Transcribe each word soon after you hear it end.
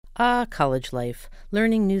Ah, college life.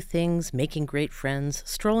 Learning new things, making great friends,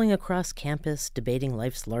 strolling across campus, debating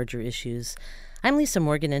life's larger issues. I'm Lisa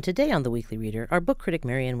Morgan, and today on The Weekly Reader, our book critic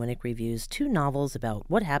Marianne Winnick reviews two novels about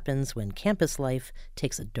what happens when campus life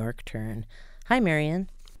takes a dark turn. Hi,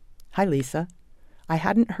 Marianne. Hi, Lisa. I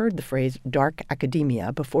hadn't heard the phrase dark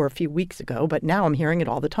academia before a few weeks ago, but now I'm hearing it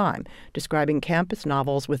all the time, describing campus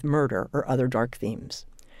novels with murder or other dark themes.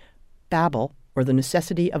 Babel, or The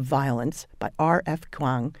Necessity of Violence, by R.F.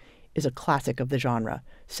 Kuang, is a classic of the genre,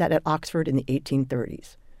 set at Oxford in the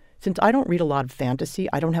 1830s. Since I don't read a lot of fantasy,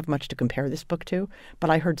 I don't have much to compare this book to, but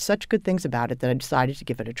I heard such good things about it that I decided to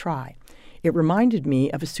give it a try. It reminded me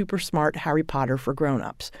of a super smart Harry Potter for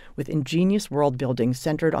grown-ups, with ingenious world-building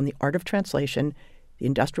centered on the art of translation, the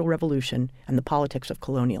Industrial Revolution, and the politics of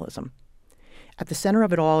colonialism. At the center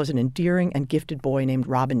of it all is an endearing and gifted boy named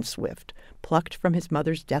Robin Swift, plucked from his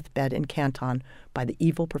mother's deathbed in Canton by the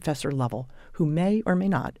evil Professor Lovell, who may or may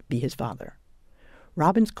not be his father.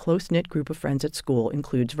 Robin's close-knit group of friends at school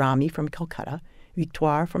includes Rami from Calcutta,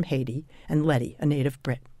 Victoire from Haiti, and Letty, a native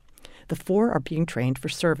Brit. The four are being trained for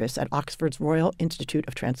service at Oxford's Royal Institute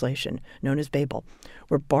of Translation, known as Babel,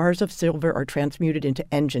 where bars of silver are transmuted into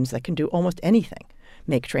engines that can do almost anything: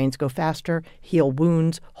 make trains go faster, heal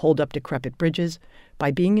wounds, hold up decrepit bridges,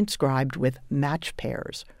 by being inscribed with match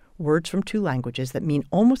pairs, words from two languages that mean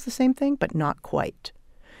almost the same thing, but not quite.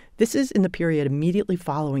 This is in the period immediately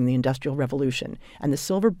following the Industrial Revolution, and the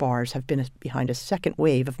silver bars have been behind a second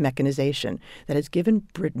wave of mechanization that has given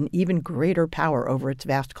Britain even greater power over its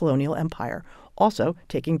vast colonial empire, also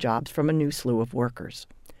taking jobs from a new slew of workers.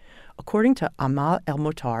 According to Amal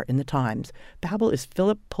El-Motar in The Times, Babel is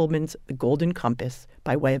Philip Pullman's The Golden Compass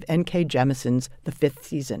by way of N.K. Jemison's The Fifth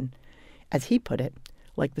Season. As he put it,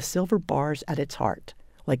 like the silver bars at its heart,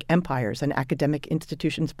 like empires and academic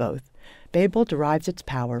institutions both, Babel derives its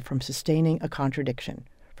power from sustaining a contradiction,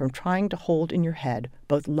 from trying to hold in your head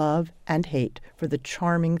both love and hate for the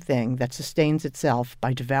charming thing that sustains itself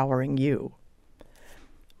by devouring you.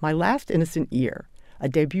 My Last Innocent Year, a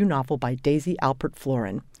debut novel by Daisy Alpert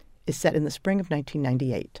Florin, is set in the spring of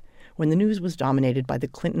 1998, when the news was dominated by the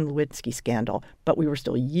Clinton-Lewinsky scandal, but we were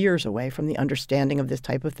still years away from the understanding of this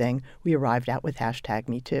type of thing we arrived at with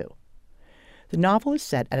 #MeToo. The novel is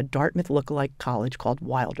set at a Dartmouth lookalike college called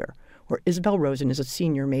Wilder, where Isabel Rosen is a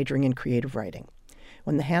senior majoring in creative writing.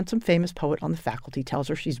 When the handsome famous poet on the faculty tells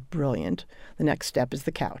her she's brilliant, the next step is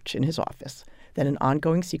the couch in his office, then an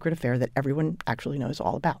ongoing secret affair that everyone actually knows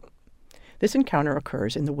all about. This encounter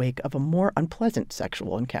occurs in the wake of a more unpleasant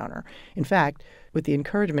sexual encounter. In fact, with the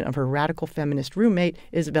encouragement of her radical feminist roommate,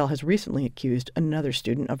 Isabel has recently accused another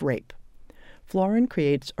student of rape. Florin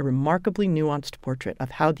creates a remarkably nuanced portrait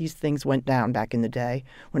of how these things went down back in the day,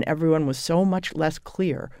 when everyone was so much less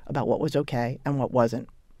clear about what was okay and what wasn't.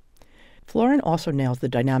 Florin also nails the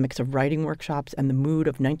dynamics of writing workshops and the mood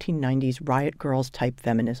of 1990s riot girls-type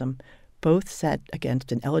feminism, both set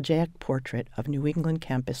against an elegiac portrait of New England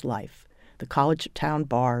campus life: the college town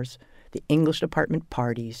bars, the English department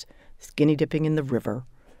parties, skinny dipping in the river.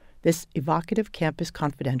 This evocative campus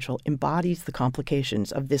confidential embodies the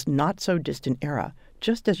complications of this not-so-distant era,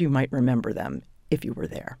 just as you might remember them if you were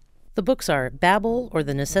there. The books are Babel, or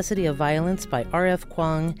The Necessity of Violence by R.F.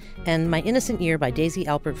 Kuang, and My Innocent Year by Daisy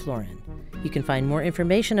Alpert Florin. You can find more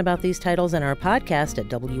information about these titles and our podcast at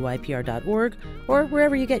wypr.org or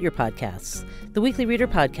wherever you get your podcasts. The Weekly Reader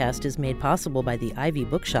podcast is made possible by the Ivy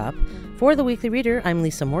Bookshop. For The Weekly Reader, I'm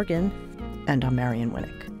Lisa Morgan. And I'm Marianne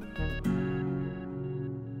Winnick.